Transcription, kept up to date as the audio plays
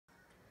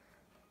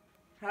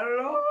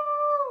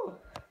Hello!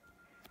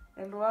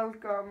 And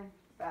welcome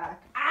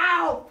back.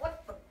 Ow!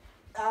 What the?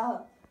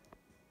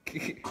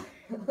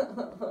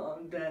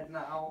 I'm dead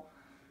now.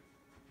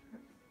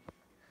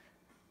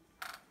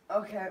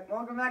 Okay,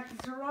 welcome back to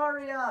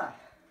Terraria.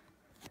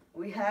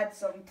 We had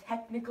some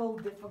technical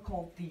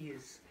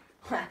difficulties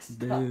last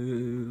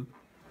time.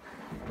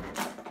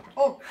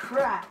 Oh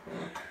crap!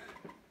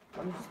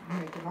 I'm just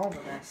making all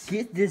the mess.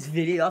 Get this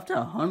video up to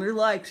 100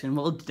 likes and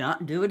we'll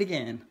not do it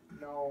again.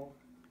 No.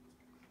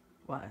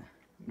 Why?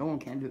 No one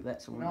can do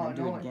that, so we're No, gonna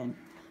do no it again.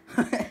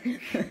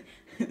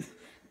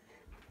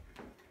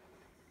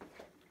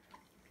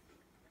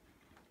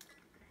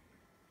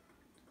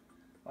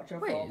 Watch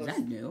out Wait, for all is those...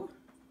 that new?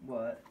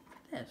 What?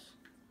 This.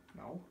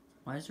 No.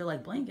 Why is there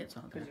like blankets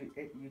on there?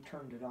 Because you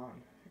turned it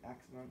on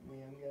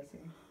accidentally, I'm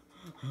guessing.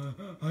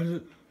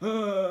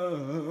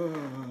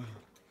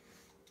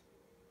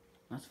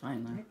 That's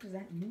fine, though. What does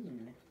that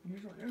mean? You're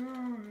just like,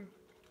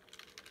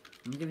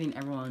 I'm giving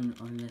everyone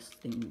on this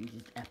thing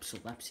just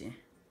epilepsy.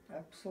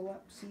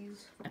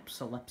 epilepsies?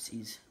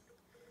 Epilepsies.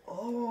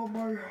 Oh,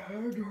 my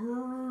head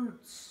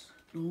hurts.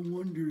 No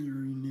wonder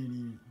you're an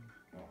idiot.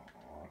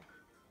 Aw.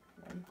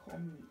 Why do you call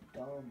me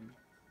dumb?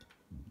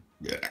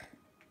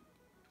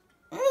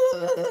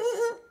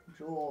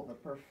 Joel, the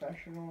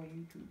professional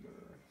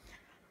YouTuber.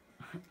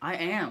 I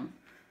am.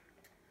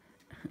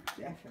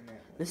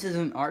 Definitely. This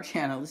isn't our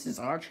channel, this is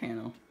our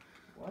channel.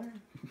 What?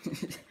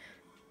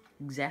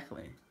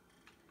 Exactly.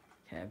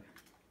 Kev.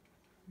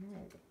 No.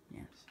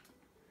 Yes.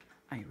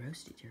 I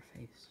roasted your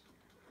face.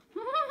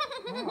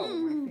 Wow,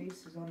 my face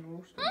is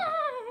unroasted.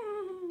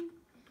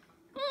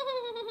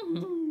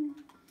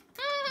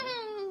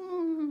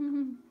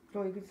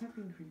 Joel, you can stop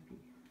being creepy.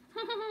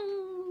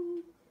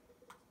 Oh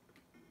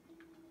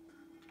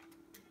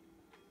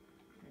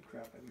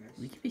crap, I missed.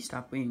 We could be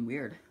stop being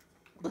weird.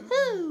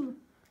 Woohoo!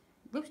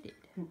 Roasted.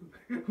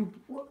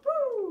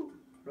 Woohoo!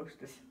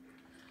 Roasted.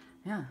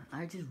 Yeah,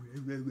 I just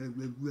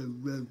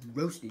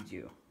roasted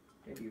you.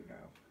 Did you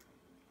know?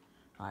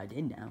 I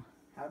did now.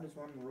 How does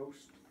one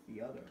roast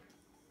the other?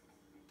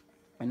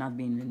 By not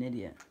being an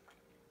idiot.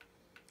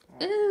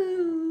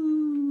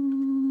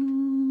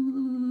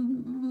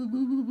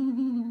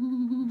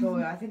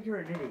 Joey, I think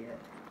you're an idiot.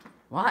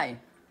 Why?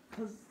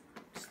 Because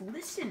just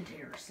listen to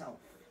yourself.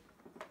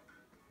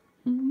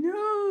 No.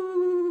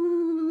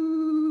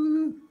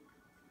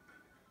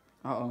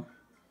 Uh-oh.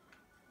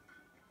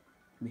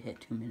 We hit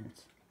 2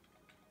 minutes.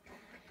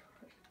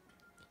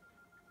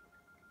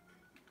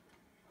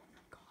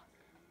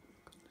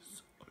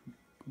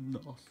 Oh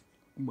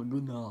my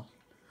goodness.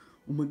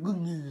 Oh my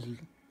goodness.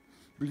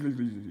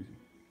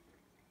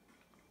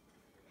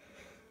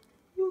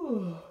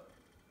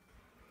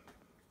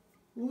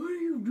 What are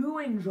you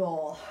doing,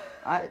 Joel?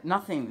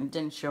 Nothing. It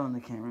didn't show in the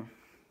camera.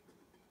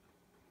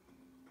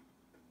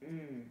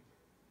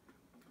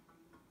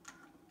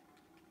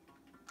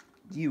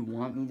 Do you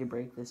want me to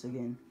break this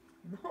again?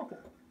 No.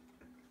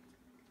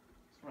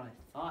 That's what I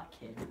thought,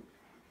 kid.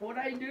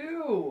 What'd I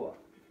do?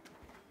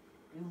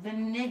 You've been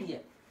an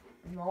idiot.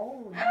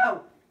 No.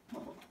 Ow!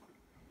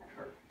 That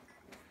hurt.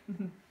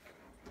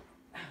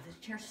 This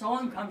chair's so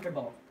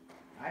uncomfortable.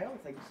 I don't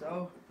think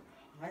so.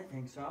 I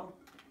think so.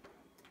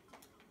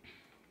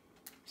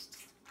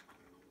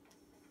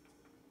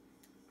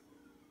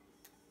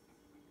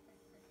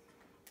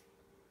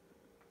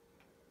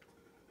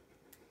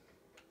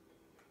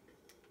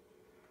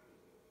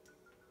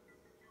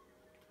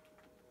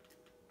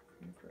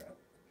 Crap.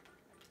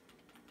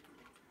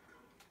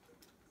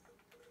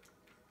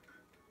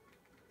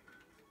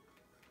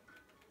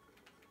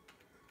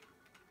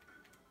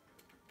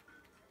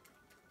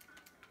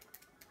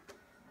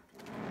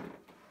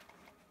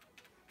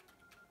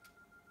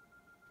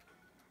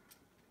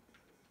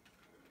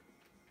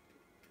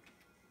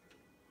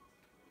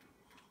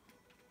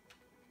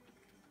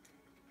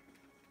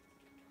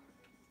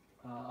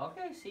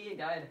 Okay, see you,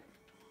 guy.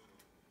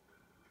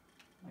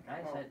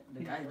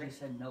 The guy just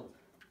said nope.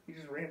 He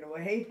just ran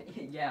away?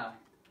 Yeah.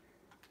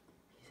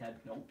 He said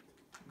nope.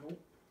 Nope.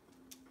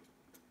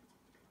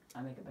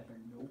 I make a better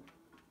nope.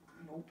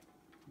 Nope.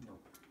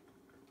 Nope.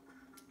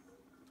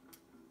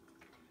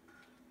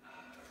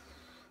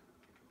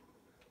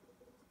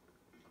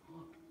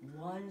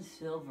 One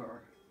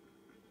silver.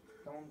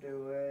 Don't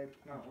do it.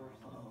 Not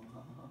worth it.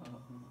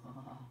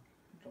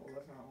 Joel,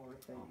 that's not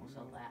worth it. Almost a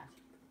laugh.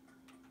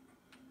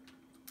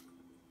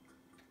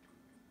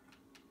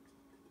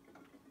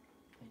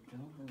 I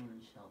don't know where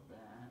to sell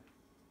that.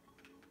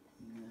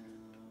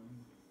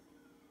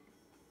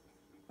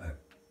 No.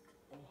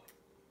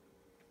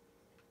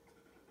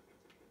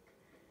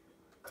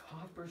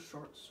 Copper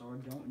short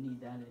sword, don't need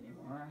that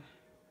anymore.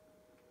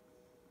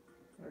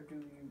 Or do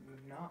you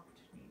not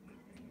need it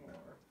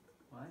anymore?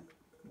 What?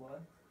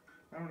 What?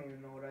 I don't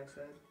even know what I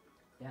said.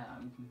 Yeah,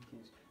 I'm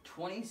confused.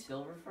 20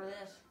 silver for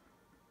this?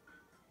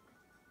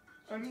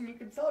 I mean, you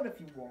can sell it if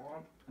you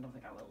want. I don't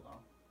think I will,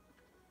 though.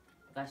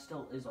 But that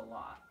still is a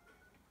lot.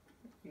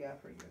 Yeah,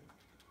 pretty good.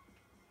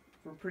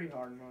 For pretty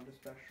hard mode,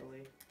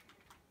 especially.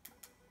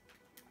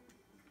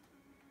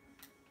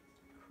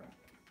 Crap.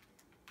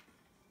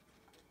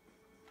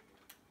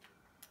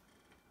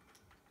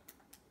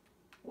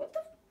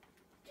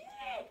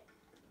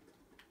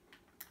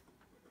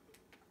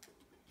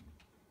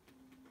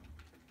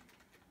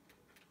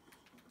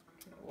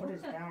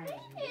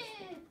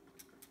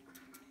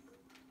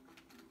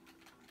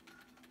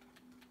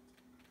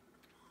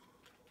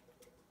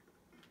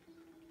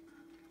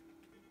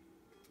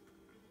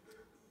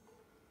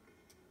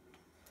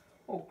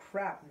 Oh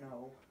crap,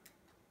 no.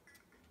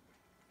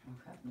 Oh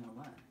crap, no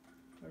what?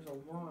 There's a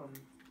worm.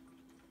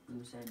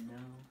 Who said no?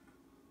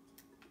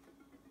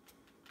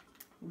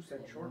 Who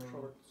said Hello. short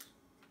shorts?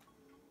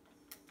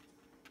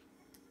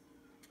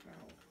 No.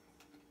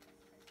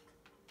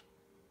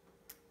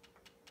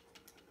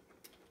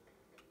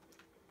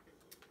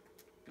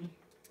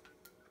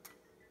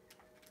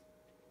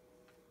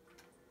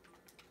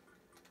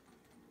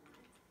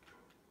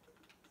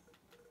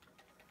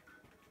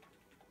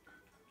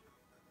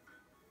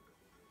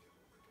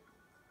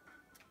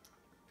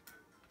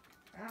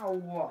 Ow!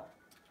 What?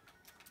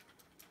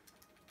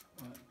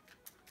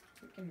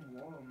 Freaking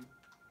worm.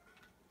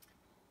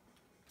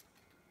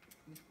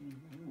 Freaking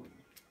no.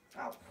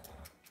 Ow!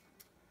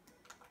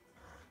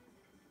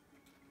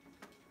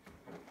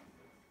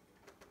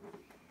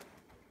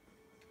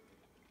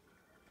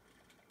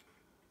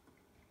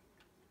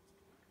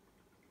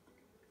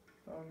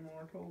 Found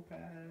more topaz.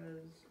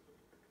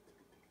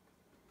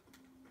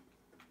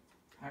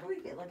 How do we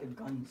get like a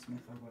gunsmith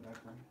or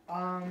whatever?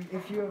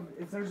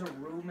 If there's a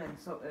room and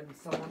someone's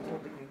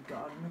holding a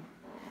gun,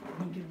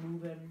 he can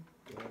move in.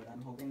 Good,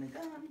 I'm holding the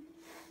gun.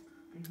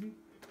 Mhm.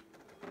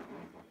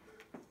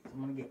 I'm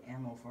gonna get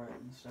ammo for it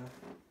and stuff.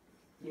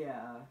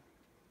 Yeah.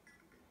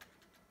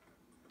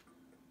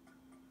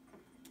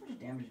 How much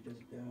damage does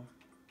it do?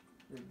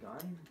 The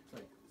gun? It's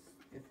like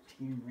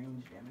 15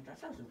 range damage. That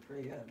sounds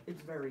pretty good.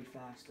 it's very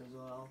fast as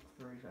well.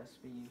 Very fast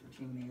speed.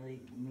 15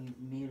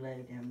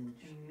 melee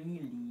damage.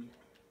 Melee.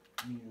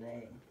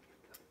 Melee.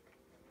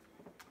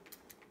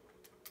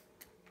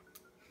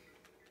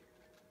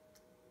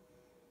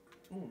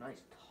 Ooh,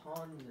 nice.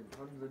 Tons and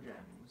tons of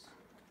gems.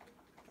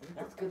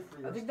 That's good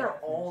for your I think they're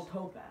all staffers.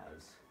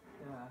 topaz.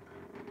 Yeah.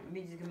 It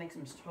means you can make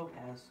some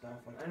topaz stuff.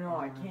 Like I know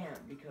I armor.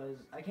 can't because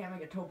I can't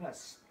make a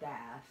topaz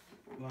staff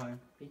Why?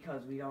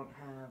 because we don't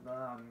have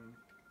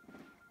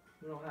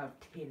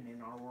tin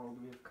in our world.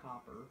 We have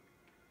copper.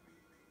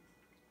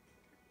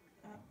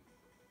 Oh.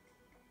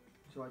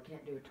 So I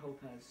can't do a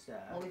topaz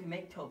staff. Well, we can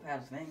make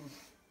topaz things.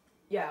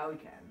 Yeah, we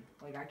can.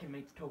 Like I can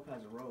make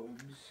topaz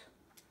robes,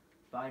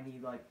 but I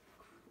need like.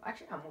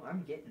 Actually,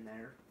 I'm getting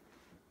there.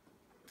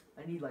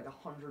 I need like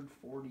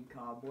 140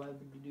 cobweb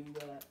to do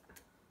that.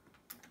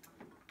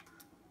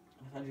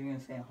 I thought you were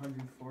gonna say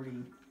 140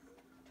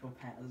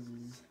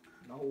 topazes.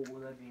 No,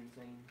 that'd be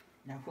insane.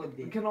 That would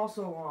be. We can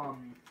also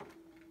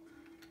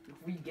if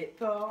we get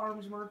the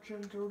arms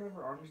merchant or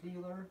whatever, arms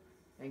dealer,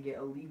 and get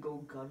illegal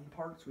gun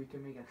parts, we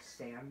can make a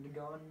sand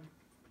gun.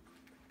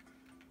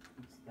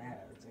 What's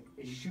that? It's like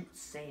It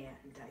shoots sand,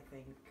 I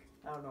think.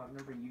 I don't know, I've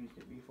never used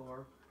it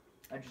before.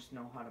 I just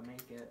know how to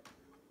make it.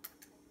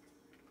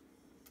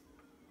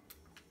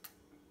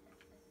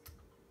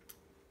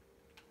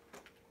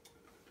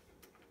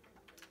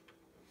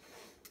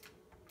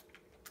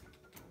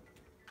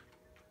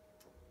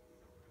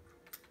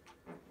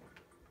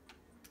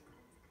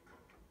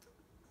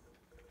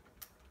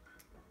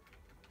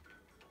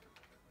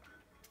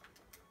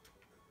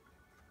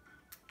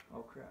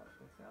 Oh crap,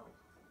 I fell.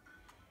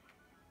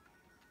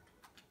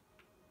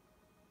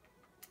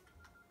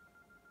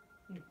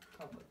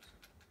 Cobwebs.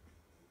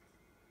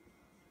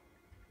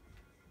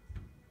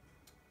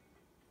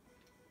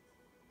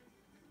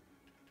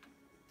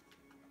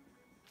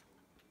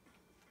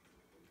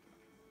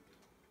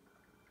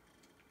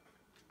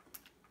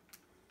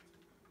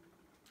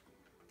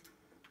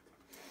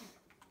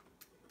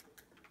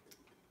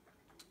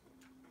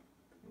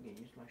 I'm gonna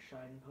use my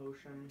shine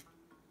potion.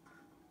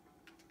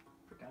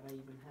 Forgot I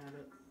even had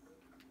it.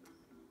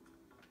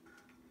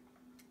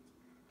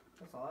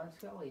 That's a lot of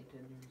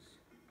skeletons.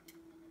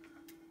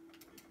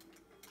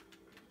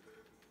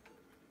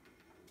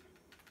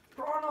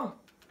 Piranha!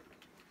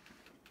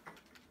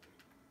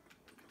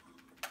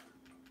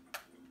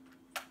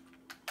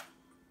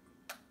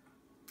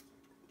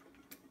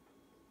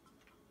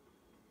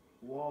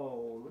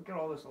 Whoa, look at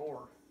all this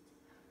ore.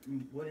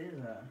 What is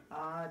that?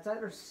 It's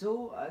either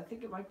silver, I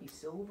think it might be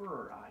silver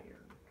or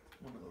iron.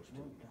 One of those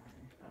two.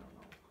 I don't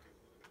know.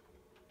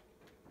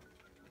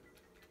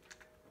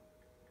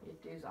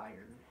 It is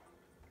iron.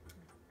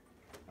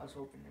 I was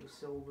hoping it was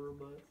silver,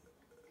 but...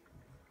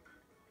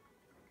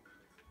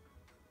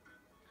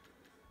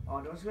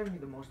 Oh, that's going to be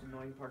the most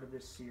annoying part of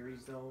this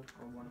series, though,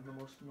 or one of the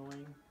most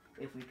annoying,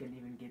 if we can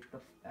even get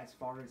as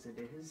far as it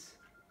is.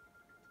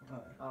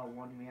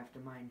 One, we have to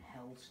mine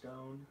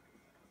hellstone.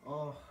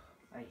 Oh,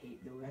 I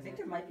hate doing I think it.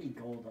 there might be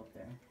gold up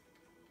there.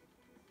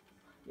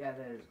 Yeah,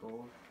 that is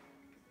gold.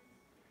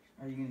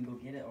 Are you gonna go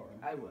get it or?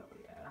 I will,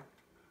 yeah.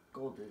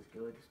 Gold is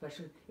good,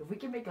 especially if we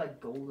can make like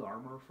gold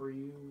armor for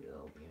you,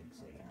 it'll be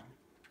insane.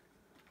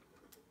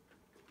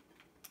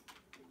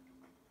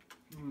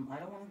 I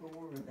don't want to go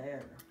over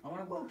there. I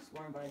want to go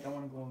exploring, but I don't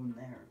want to go over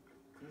there.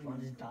 So I'll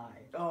just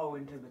die. Oh,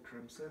 into the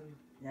crimson?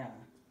 Yeah.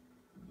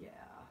 Yeah.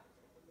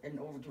 And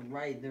over to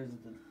right, there's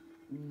the...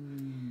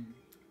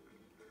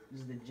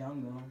 There's the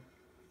jungle.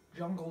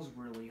 Jungle's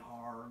really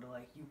hard.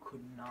 Like, you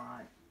could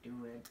not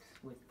do it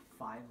with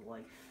 5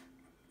 life.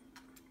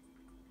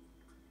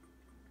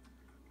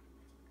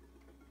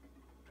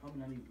 Probably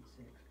not even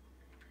 6.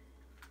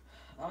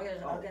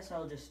 I guess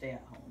I'll just stay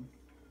at home.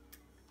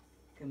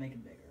 Can make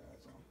it bigger,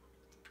 that's all.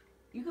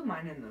 You could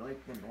mine in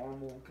like the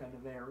normal kind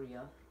of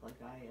area, like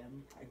I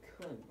am. I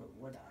could, but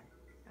would I?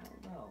 I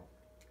don't know.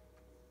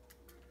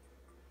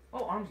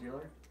 Oh, arms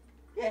dealer.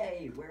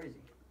 Yay! Where is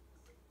he?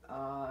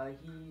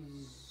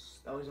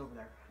 He's over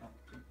there. Oh,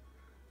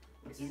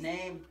 what's his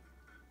name?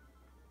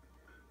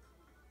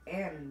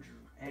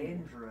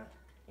 Andra.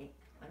 I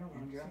don't know how to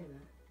Andra? say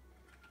that.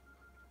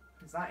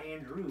 It's not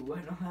Andrew. I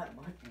know that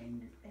much.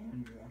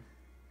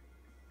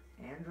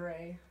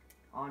 Andra.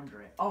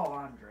 Andre. Oh,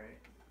 Andre.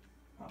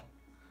 Oh.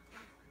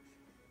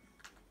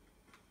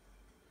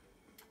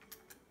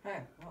 Hey,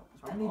 well,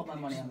 I How spent many all my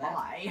did money you on that.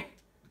 buy?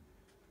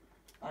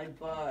 I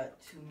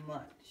bought too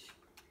much.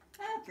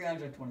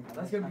 325.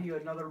 That's gonna be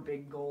another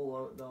big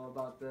goal though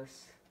about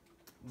this.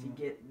 To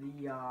get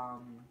the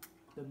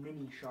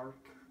mini shark.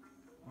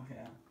 Oh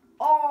yeah.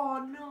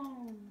 Oh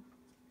no!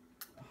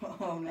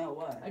 Oh no,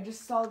 what? I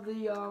just saw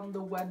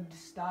the webbed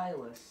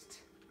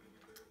stylist.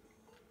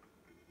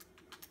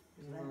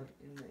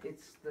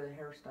 It's the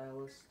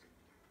hairstylist.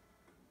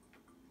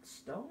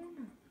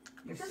 Stone?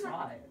 You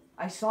saw it.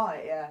 I saw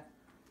it, yeah.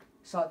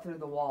 Saw it through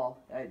the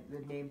wall.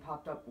 The name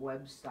popped up,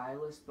 web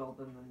stylist, but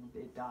then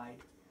it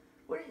died.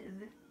 What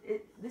is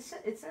it? It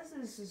says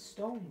this is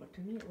stone, but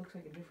to me it looks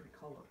like a different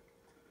color.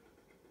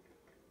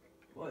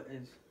 What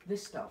is?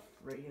 This stuff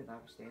right here that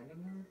I'm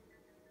standing on.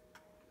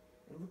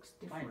 It looks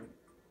different. Fine.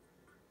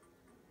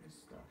 This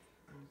stuff.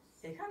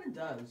 It kind of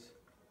does.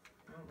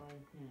 I don't know.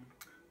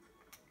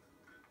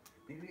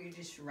 Maybe you're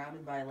just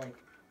surrounded by like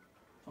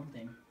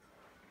something.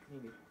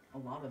 Maybe. A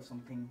lot of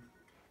something.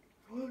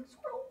 Squirrel!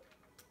 Squirrel!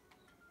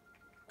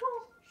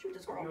 Shoot the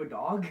Are squirrel! you a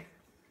dog?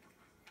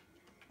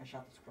 I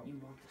shot the squirrel. You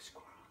want the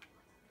squirrel.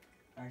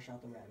 I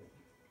shot the rabbit.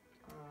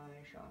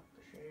 I shot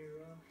the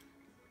sheriff.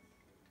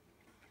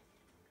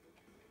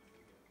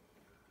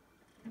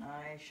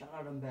 I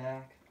shot him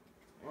back.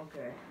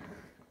 Okay.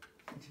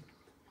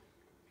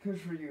 Good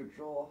for you,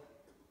 Joel.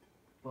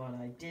 But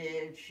I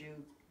did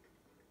shoot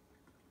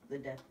the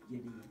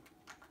deputy.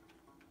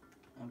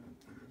 I'm gonna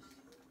do this.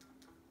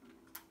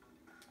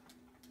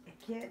 I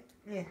can't.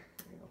 Yeah.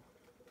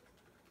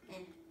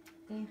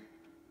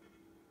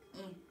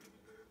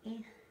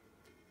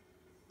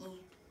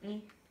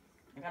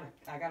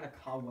 I got a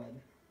cobweb,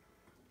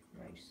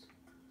 Nice.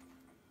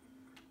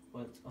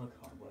 but it's a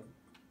cobweb.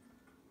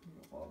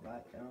 All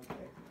that.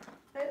 Okay.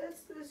 Hey,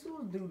 this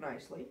will do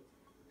nicely.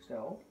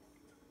 So,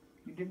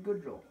 you did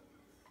good, Joel.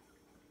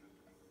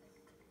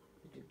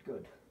 You did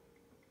good.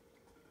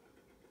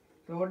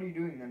 So what are you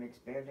doing then?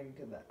 Expanding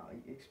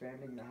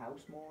the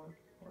house more,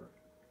 or?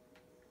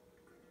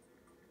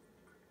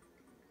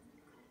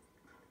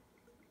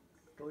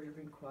 George, you're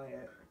being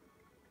quiet.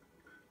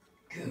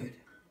 Good.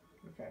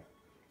 Okay.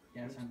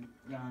 Yes, I'm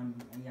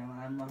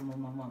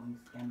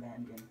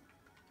scambanding.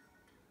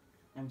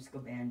 I'm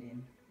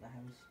scabanding the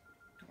house.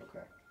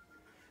 Okay.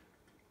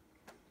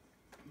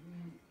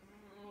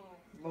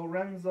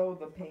 Lorenzo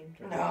the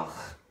painter. Ugh.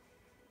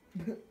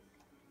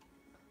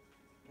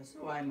 That's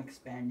why I'm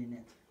expanding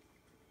it.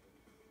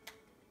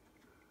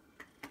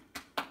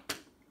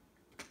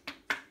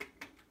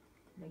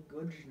 My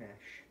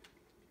goodness.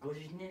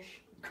 Goodness.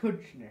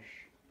 Goodness.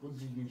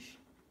 Goodness.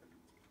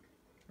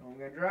 I'm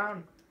gonna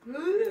drown.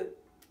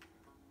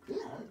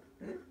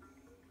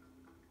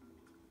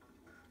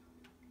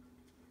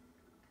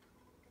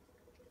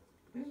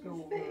 Your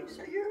face,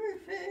 your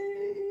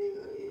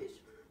face.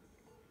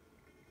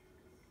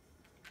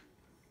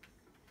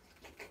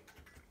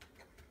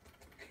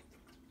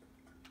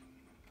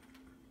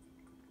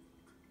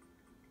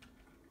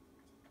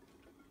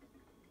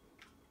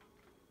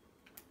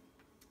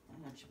 And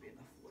that should be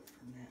enough wood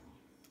for now.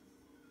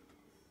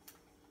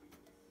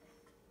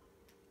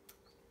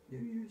 Do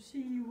you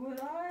see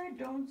what I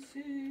don't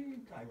see?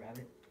 Die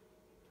rabbit.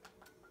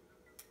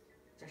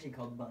 It's actually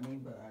called bunny,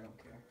 but I don't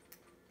care.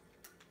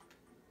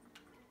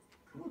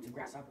 Ooh, it's a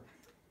grasshopper.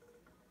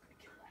 I'm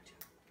gonna kill that too.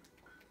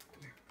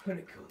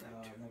 Gonna kill that.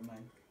 Oh, never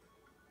mind.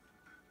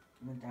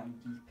 I went down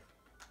deep.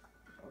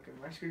 Okay,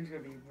 my screen's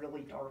gonna be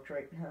really dark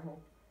right now.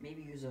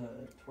 Maybe use a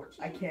torch?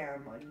 I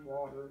can. I need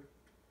water.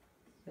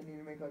 I need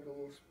to make like a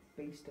little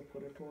space to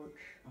put a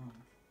torch. Oh.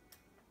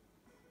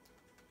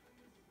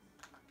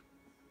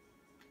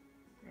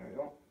 There we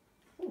go.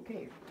 Ooh,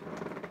 cave.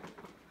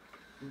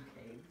 Ooh,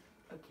 cave.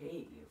 A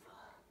cave.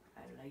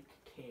 I like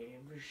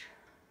caves.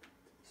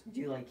 So do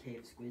you like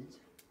cave squids?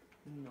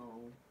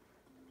 No.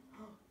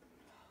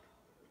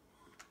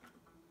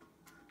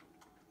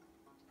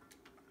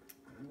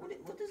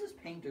 What does this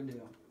painter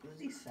do? What does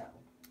he sell?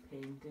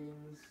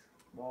 Paintings,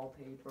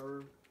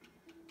 wallpaper.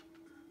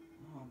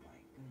 Oh my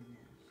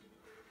goodness.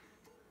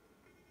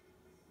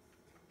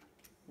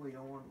 We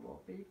don't want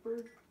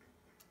wallpaper.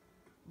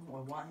 Oh,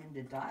 I want him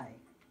to die.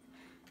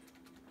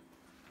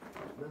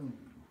 Boom.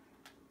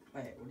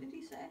 Wait, what did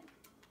he say?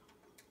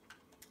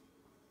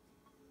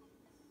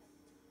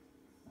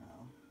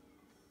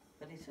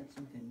 Somebody said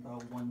something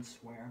about one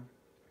swear.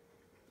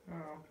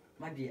 Oh.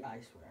 Might be I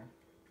swear.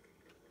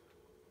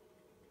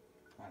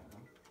 I don't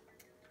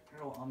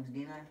know. Hello,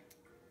 Dina.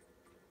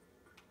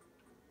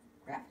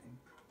 Crafting.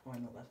 Oh,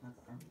 no, that's not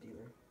the arms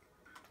dealer.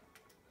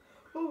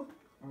 Oh.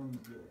 Arms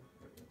dealer.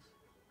 There it is.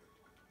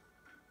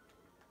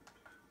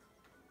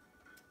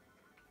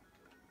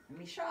 Let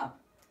me shop.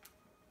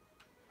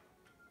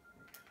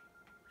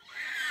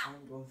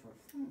 I'm going for a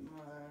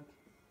flintlock.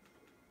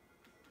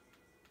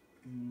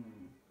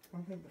 I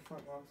don't think the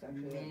front lock's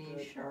actually that Mini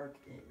good. shark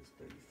is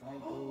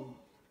 35 gold.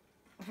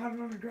 I found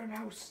an underground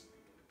house.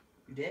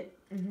 You did?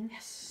 Mm-hmm.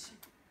 Yes.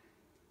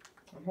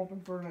 I'm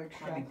hoping for an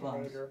Climbing claws.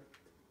 extractinator.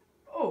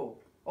 Oh.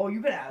 Oh,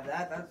 you can have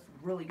that. That's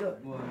really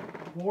good.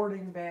 What?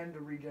 Warding band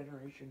of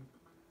regeneration.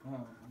 Oh,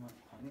 I'm not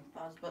climbing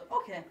claws, but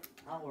okay,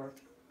 I'll work.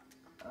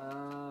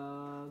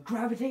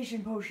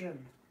 Gravitation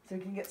potion. So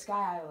you can get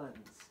Sky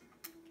Islands.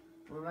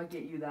 We might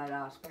get you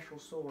that special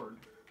sword.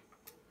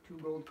 2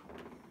 gold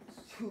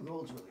coins. 2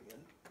 gold's really good.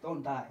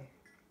 Don't die.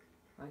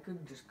 I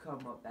could just come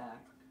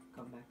back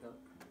up.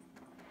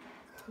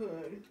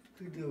 Could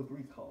do a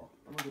recall.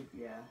 I'm gonna,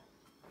 yeah.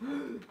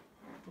 I'm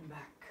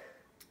back.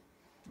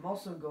 I'm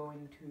also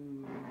going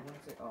to,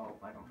 oh,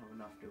 I don't have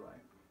enough, do I?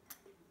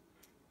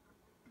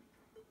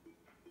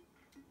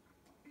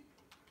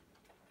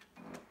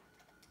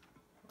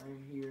 I'm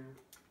here.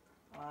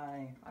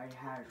 I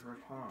has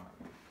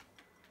returned.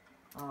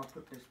 I'll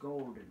put this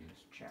gold in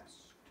this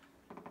chest.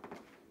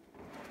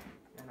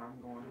 And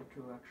I'm going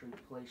to actually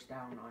place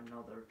down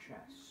another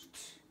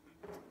chest.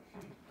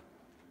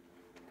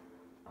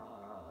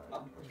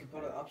 You can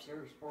put it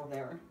upstairs or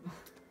there.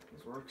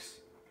 This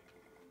works.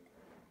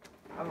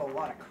 I have a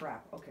lot of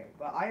crap. Okay,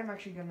 but I'm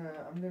gonna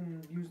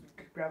use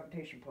the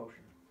gravitation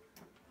potion.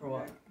 For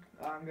what?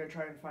 I'm gonna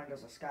try and find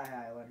us a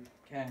Sky Island.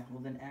 Okay,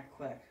 well then act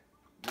quick.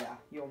 Yeah,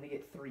 you only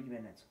get 3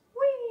 minutes.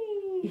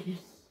 Whee!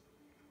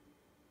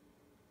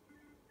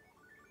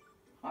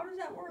 How does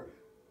that work?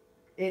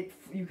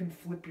 You can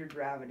flip your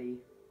gravity.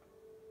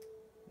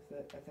 With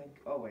it, I think.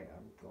 Oh wait,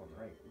 I'm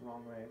going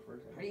wrong way for a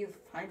second. How do you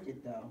find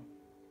it though?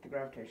 The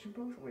gravitation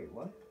potion? Wait,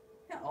 what?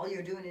 Yeah, all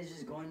you're doing is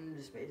just going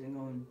into space and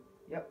going.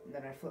 Yep, and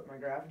then I flip my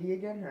gravity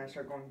again, and I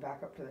start going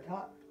back up to the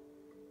top.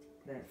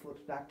 Then it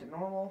flips back to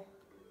normal.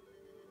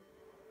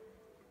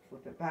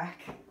 Flip it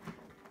back.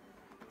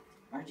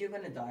 Aren't you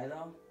gonna die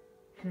though?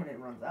 When it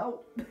runs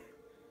out.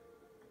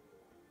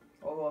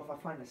 Although if I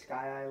find a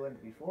Sky Island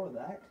before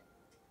that,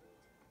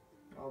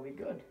 I'll be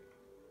good.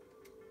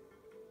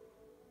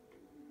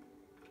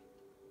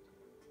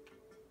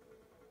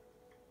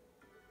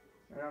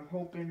 And I'm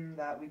hoping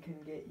that we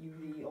can get you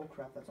the, oh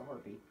crap, that's a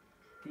harpy.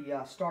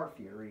 The Star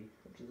Fury,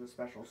 which is a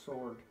special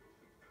sword.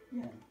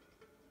 Yeah.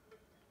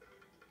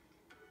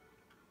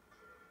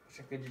 Wish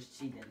I could just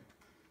cheat in.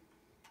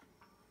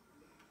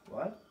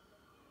 What?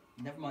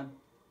 Never mind.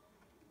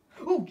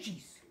 Oh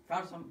jeez!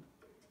 Found some.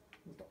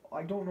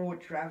 I don't know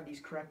which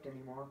gravity's correct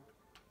anymore.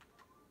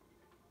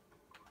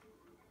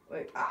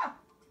 Wait, ah!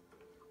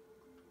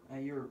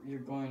 You're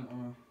going.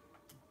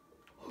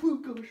 Oh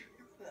gosh.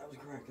 That was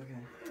correct.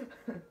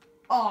 Okay.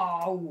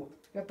 Oh!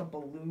 Got the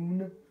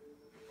balloon.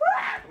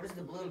 What is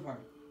the balloon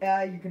part?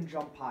 You can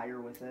jump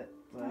higher with it,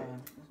 but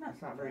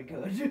it's not very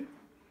good.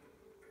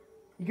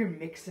 You can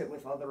mix it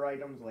with other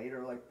items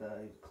later, like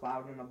the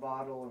cloud in a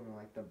bottle and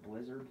like the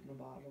blizzard in a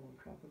bottle and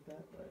crap like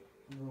that. But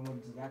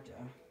What does that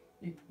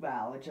do?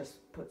 well, it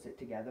just puts it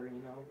together,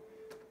 you know.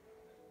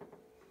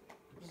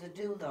 What does it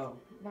do though?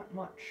 Not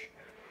much.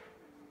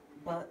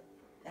 But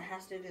it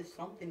has to do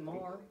something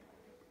more.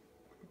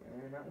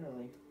 Not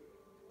really.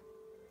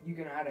 You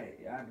can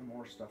add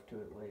more stuff to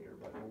it later,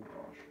 but oh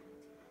gosh.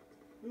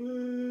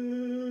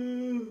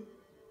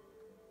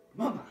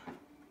 Mama.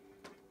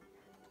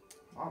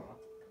 Mama.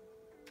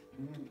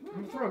 I'm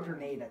gonna throw a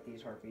grenade at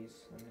these harpies.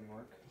 That didn't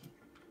work.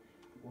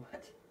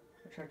 What?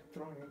 I tried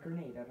throwing a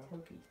grenade at a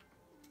harpy.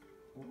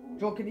 Ooh.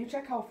 Joel, can you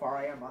check how far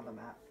I am on the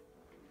map?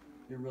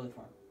 You're really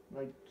far.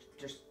 Like,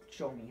 just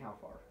show me how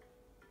far.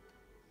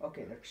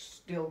 Okay, there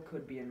still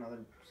could be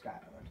another Sky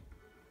Island.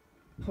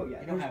 Oh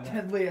yeah, there's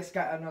definitely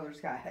another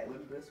Sky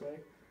Island this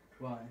way.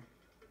 Why?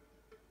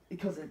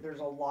 Because there's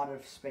a lot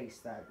of space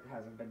that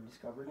hasn't been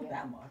discovered Not yet.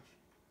 that much.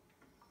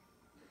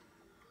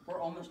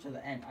 We're almost to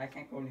the end. I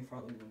can't go any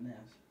farther than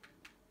this.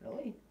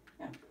 Really?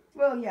 Yeah.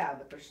 Well, yeah,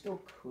 but there still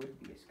could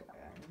be a Sky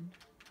Island.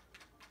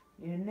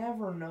 You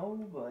never know,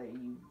 but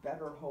you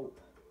better hope.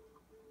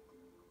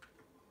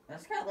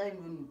 That Sky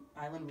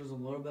Island was a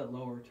little bit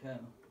lower too.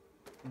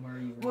 From where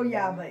you were. Well,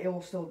 yeah, but it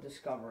will still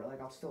discover it.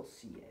 Like, I'll still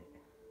see it.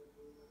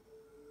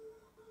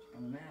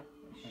 On the map.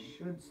 I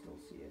should still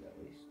see it, at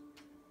least.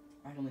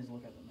 I can always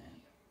look at the map.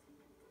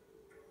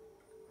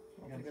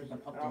 I I don't gotta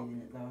think keep on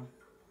updating it though.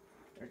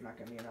 There's not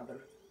gonna be another.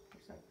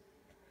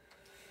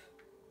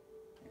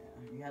 Yeah,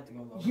 you have to go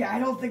lower. Yeah, I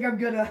don't think I'm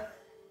gonna.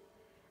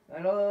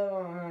 I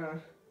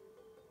don't.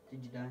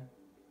 Did you die?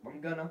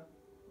 I'm gonna.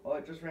 Oh,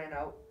 it just ran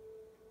out.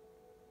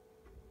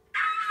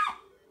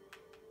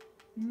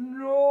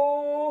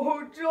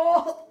 No,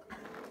 Joel!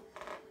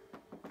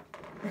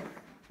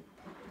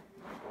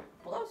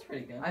 Well, that was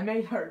pretty good. I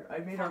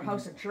made our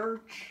house a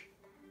church.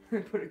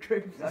 Put a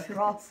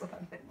cross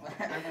on it.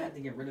 I'm gonna have to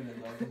get rid of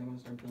it though, because I'm gonna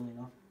start building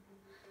off.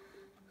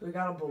 So we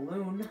got a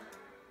balloon.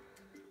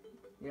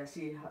 Yeah,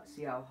 see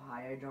how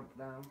high I jumped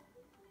now?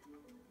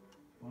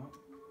 What?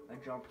 I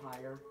jump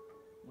higher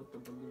with the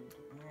balloon.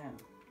 Yeah.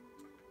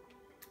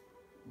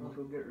 I'll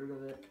go get rid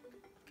of it.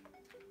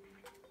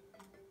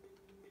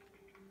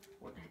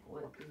 What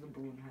does the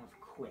balloon have?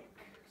 Quick.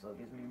 So it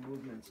gives me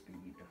movement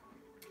speed.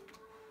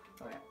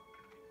 Okay.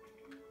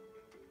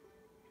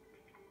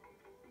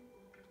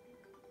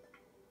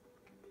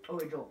 Oh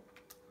wait, Joel.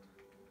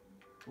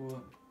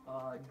 What?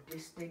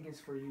 This thing is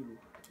for you.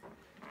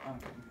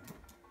 Okay.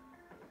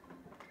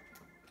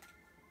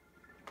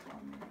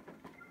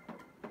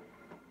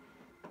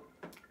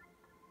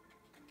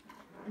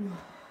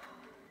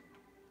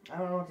 I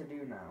don't know what to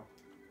do now.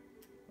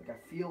 Like I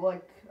feel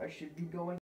like I should be going